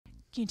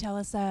Can you tell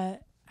us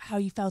how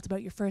you felt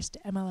about your first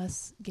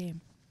MLS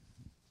game?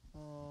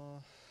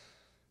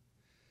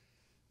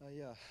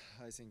 Yeah,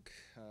 I think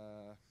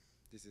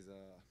this is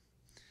a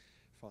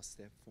first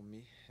step for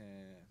me,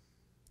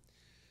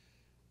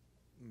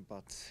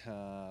 but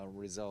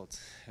result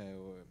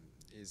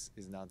is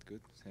not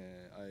good.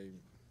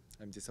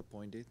 I'm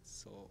disappointed.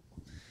 So,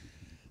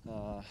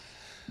 uh,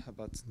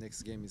 but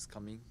next game is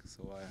coming,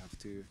 so I have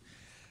to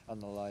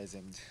analyze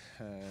and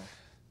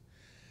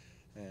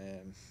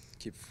um,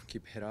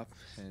 keep head up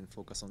and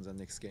focus on the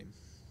next game.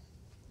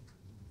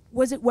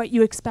 Was it what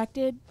you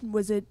expected?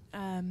 Was it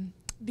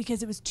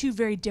because it was two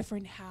very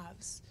different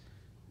halves?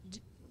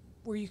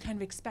 Were you kind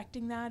of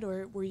expecting that,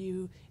 or were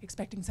you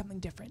expecting something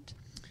different?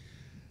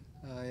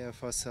 Yeah,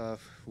 first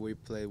half we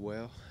played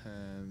well.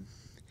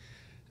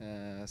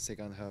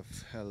 Second half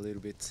a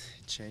little bit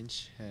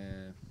change.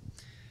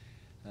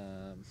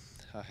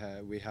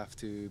 We have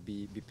to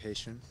be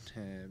patient.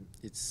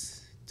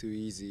 It's too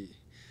easy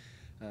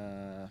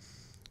to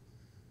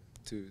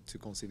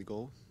concede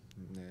goal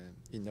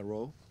in a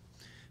row.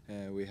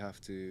 We have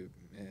to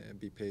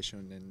be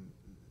patient, and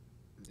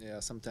yeah,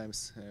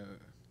 sometimes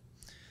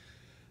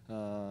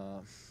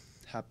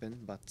happen,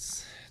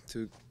 but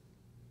to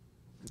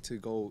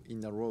go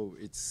in a row,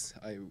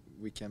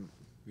 we can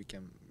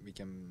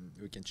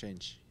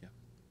change. Yeah.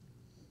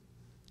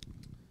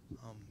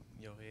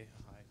 Yohei,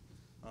 hi.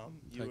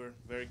 You Hi. were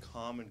very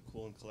calm and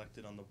cool and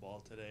collected on the ball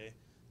today.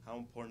 How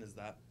important is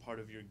that part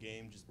of your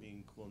game, just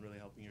being cool and really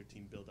helping your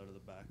team build out of the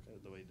back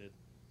the way it did?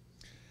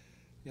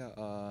 Yeah,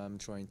 I'm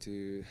trying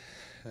to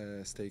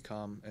stay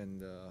calm,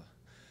 and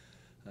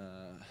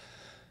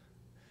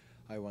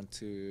I want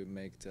to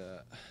make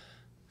the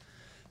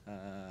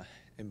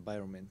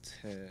environment,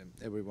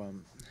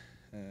 everyone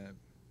uh,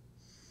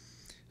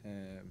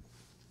 uh,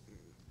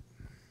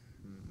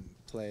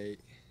 play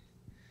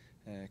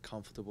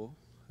comfortable.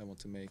 I want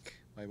to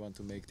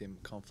make them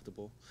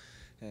comfortable,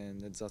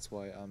 and that's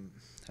why I'm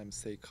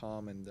stay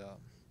calm, and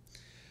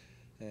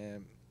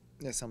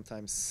yeah,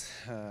 sometimes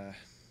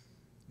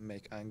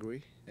make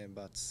angry,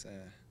 but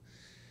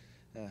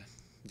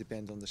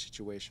depend on the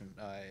situation.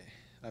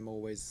 I'm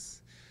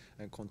always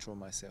control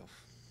myself.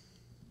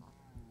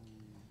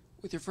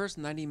 With your first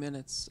 90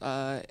 minutes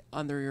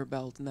under your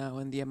belt now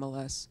in the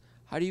MLS,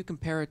 how do you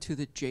compare it to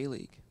the J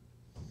League?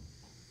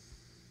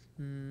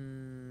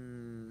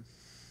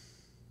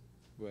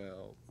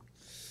 Well,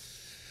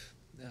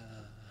 uh,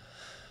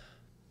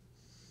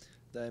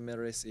 the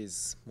MLS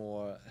is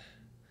uh,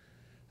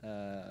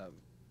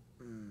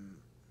 mm,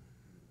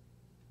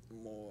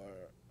 more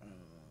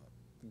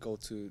go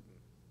to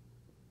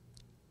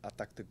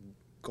attack the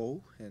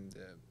goal, and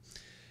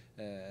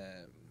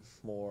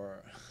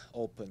more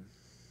open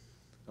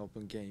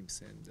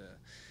games, and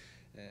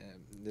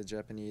the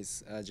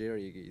Japanese J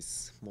League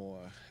is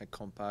more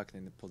compact,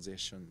 and the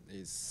possession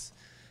is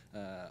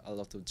a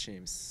lot of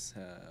teams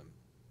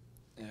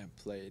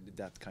played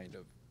that kind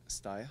of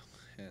style,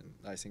 and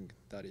I think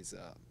that is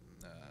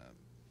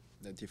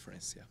the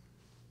difference. Yeah.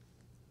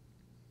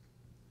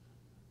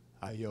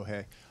 Hi,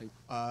 Yohei.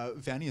 Hi.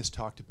 Vanny has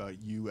talked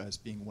about you as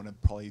being one of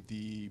probably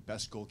the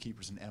best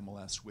goalkeepers in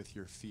MLS with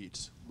your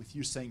feet. With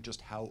you saying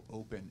just how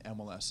open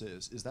MLS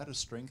is that a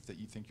strength that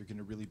you think you're going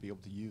to really be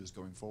able to use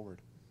going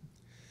forward?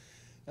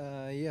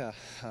 Yeah,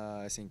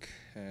 I think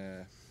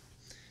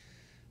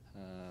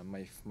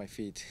my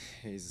feet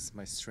is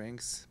my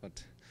strength,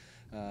 but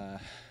uh,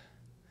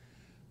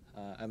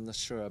 I'm not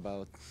sure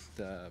about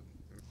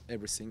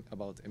everything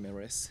about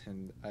MLS,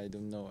 and I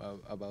don't know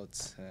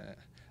about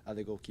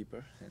other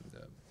goalkeeper, and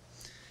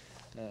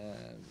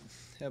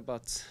yeah,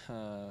 but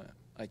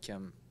I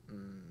can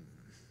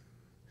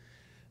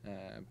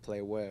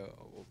play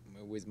well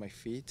with my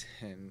feet,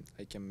 and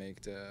I can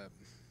make the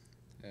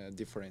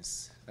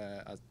difference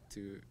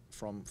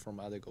from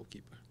other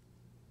goalkeeper.